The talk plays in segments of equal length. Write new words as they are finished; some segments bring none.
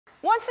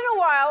Once in a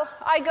while,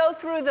 I go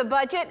through the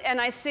budget and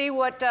I see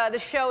what the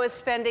show is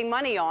spending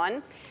money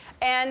on.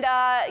 And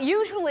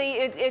usually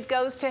it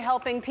goes to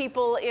helping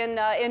people in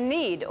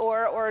need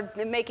or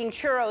making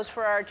churros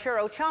for our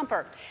churro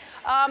chomper.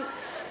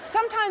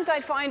 Sometimes I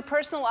find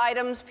personal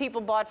items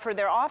people bought for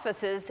their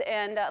offices.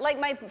 And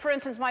for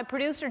instance, my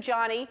producer,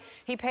 Johnny,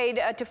 he paid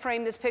to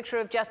frame this picture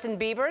of Justin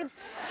Bieber.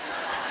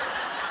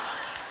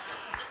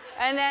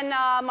 And then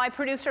my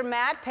producer,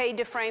 Matt, paid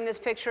to frame this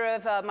picture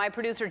of my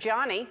producer,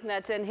 Johnny.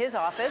 That's in his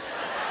office.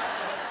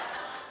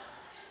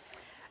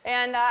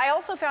 And I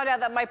also found out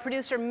that my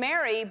producer,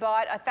 Mary,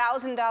 bought a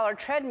 $1,000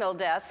 treadmill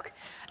desk.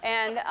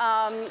 And,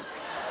 hi,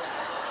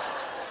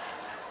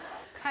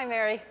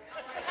 Mary.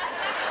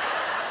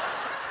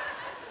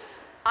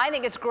 I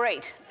think it's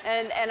great.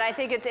 And I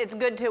think it's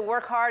good to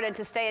work hard and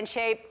to stay in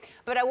shape.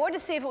 But I wanted to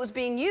see if it was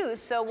being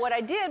used. So what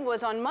I did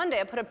was on Monday,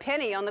 I put a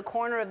penny on the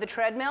corner of the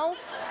treadmill.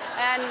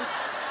 And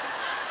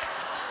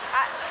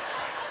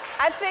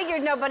I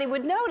figured nobody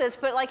would notice,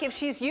 but like if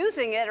she's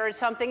using it or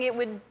something, it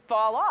would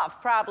fall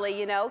off probably,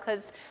 you know,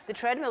 because the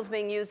treadmill's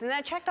being used. And then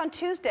I checked on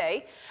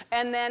Tuesday,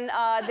 and then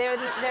there's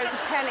a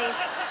penny.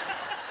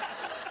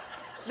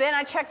 Then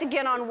I checked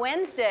again on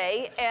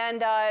Wednesday,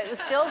 and it was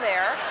still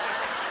there.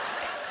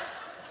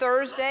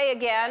 Thursday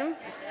again,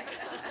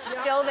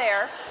 still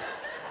there.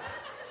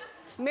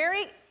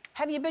 Mary,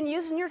 have you been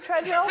using your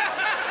treadmill?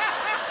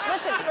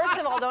 Listen, first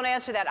of all, don't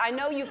answer that. I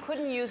know you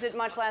couldn't use it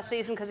much last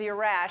season because of your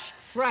rash.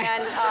 Right.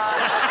 And,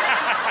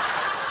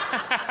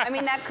 I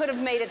mean, that could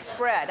have made it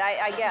spread,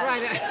 I guess.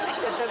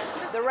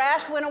 Right. The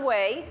rash went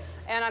away,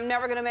 and I'm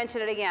never going to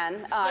mention it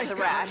again, the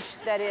rash,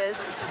 that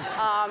is.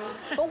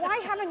 But why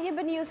haven't you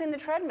been using the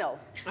treadmill?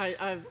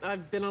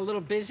 I've been a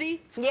little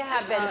busy. You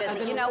have been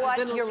busy. You know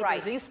what? You're right.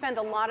 Busy. You spend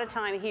a lot of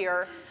time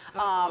here,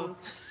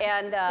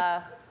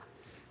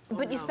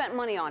 but you spent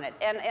money on it,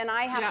 and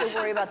I have to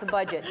worry about the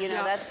budget. You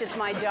know, that's just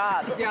my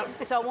job. Yeah.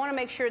 So I want to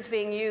make sure it's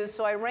being used.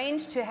 So I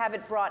arranged to have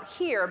it brought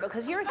here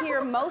because you're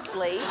here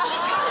mostly.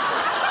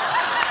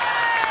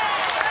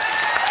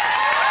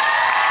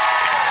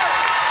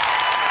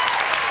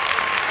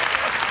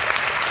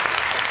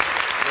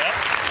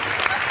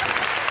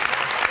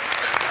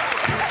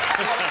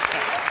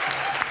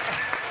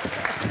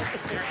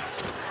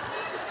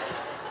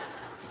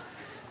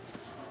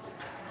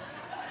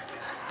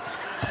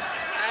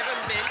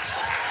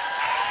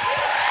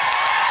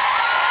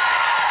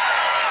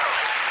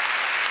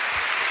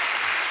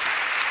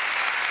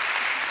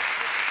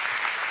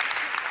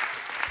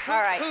 All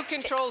right. Who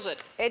controls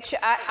it?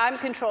 I'm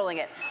controlling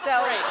it.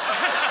 So Great.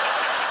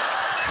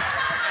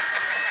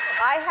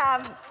 I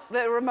have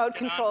the remote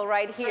control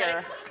right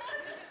here.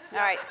 All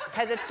right.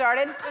 Has it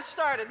started? It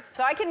started.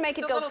 So I can make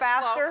it It's a go little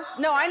faster.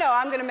 slow. No, I know.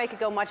 I'm going to make it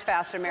go much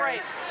faster, Mary.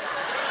 Great.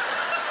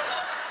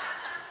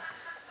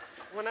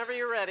 Whenever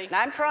you're ready.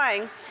 I'm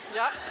trying.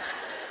 Yeah.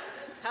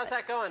 How's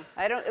that going?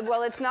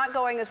 Well, it's not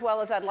going as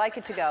well as I'd like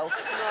it to go.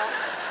 No.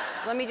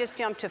 Let me just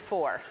jump to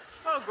 4.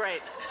 Oh,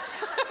 great.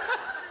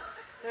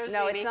 There's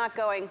No, Amy. it's not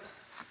going.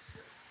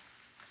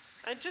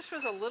 I just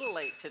was a little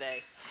late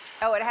today.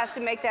 Oh, it has to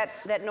make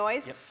that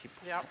noise? Yep, keep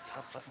Yep.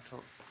 top button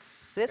till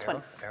This arrow,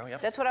 one. Arrow, yep.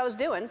 That's what I was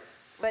doing.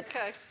 But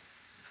Okay.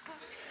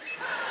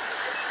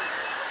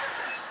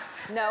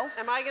 no.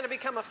 Am I going to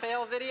become a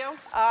fail video?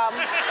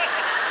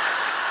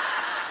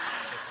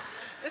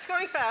 It's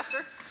going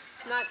faster.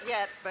 Not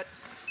yet, but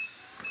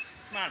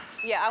Come on.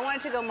 Yeah, I want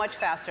it to go much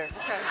faster.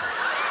 okay.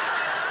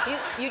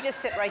 You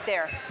just sit right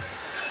there.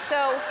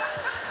 So,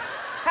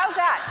 how's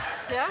that?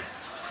 Yeah?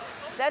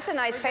 That's a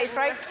nice pace,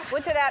 right?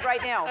 What's it at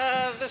right now?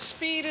 The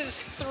speed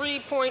is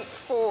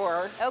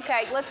 3.4.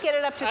 Okay, let's get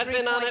it up to 3.7. I've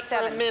been on it for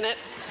a minute.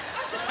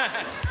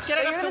 Get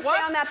So it you're up going to to what?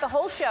 stay on that the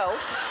whole show.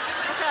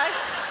 Okay.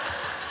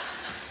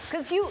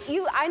 Because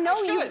I know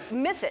I you should.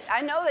 miss it.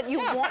 I know that you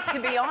want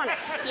to be on it.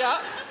 Yeah.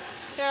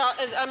 Here,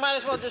 I might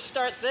as well just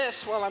start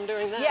this while I'm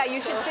doing that. Yeah, you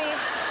should see.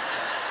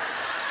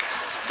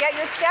 Get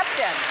your steps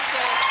in.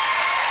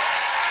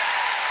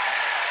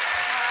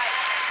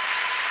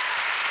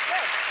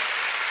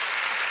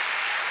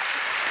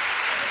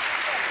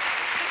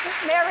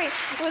 Mary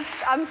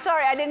I'm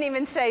sorry, I didn't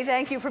even say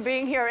thank you for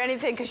being here or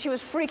anything because she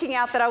was freaking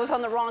out that I was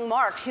on the wrong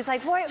mark. She's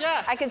like, what?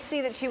 Yeah. I could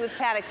see that she was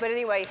panicked. But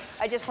anyway,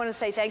 I just want to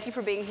say thank you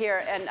for being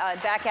here and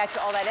back at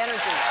you all that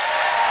energy.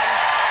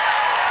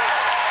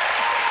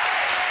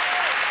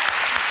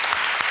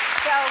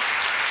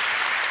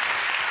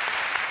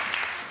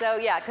 So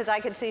yeah, because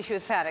I could see she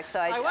was panicked. So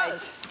I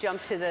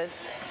jumped to the...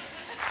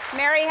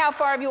 Mary, how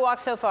far have you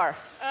walked so far?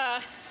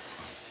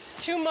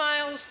 2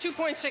 miles,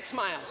 2.6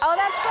 miles. Oh,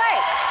 that's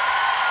great.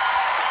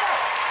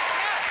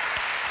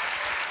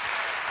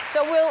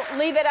 So we'll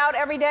leave it out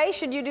every day?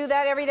 Should you do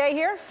that every day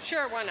here?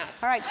 Sure, why not?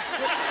 All right.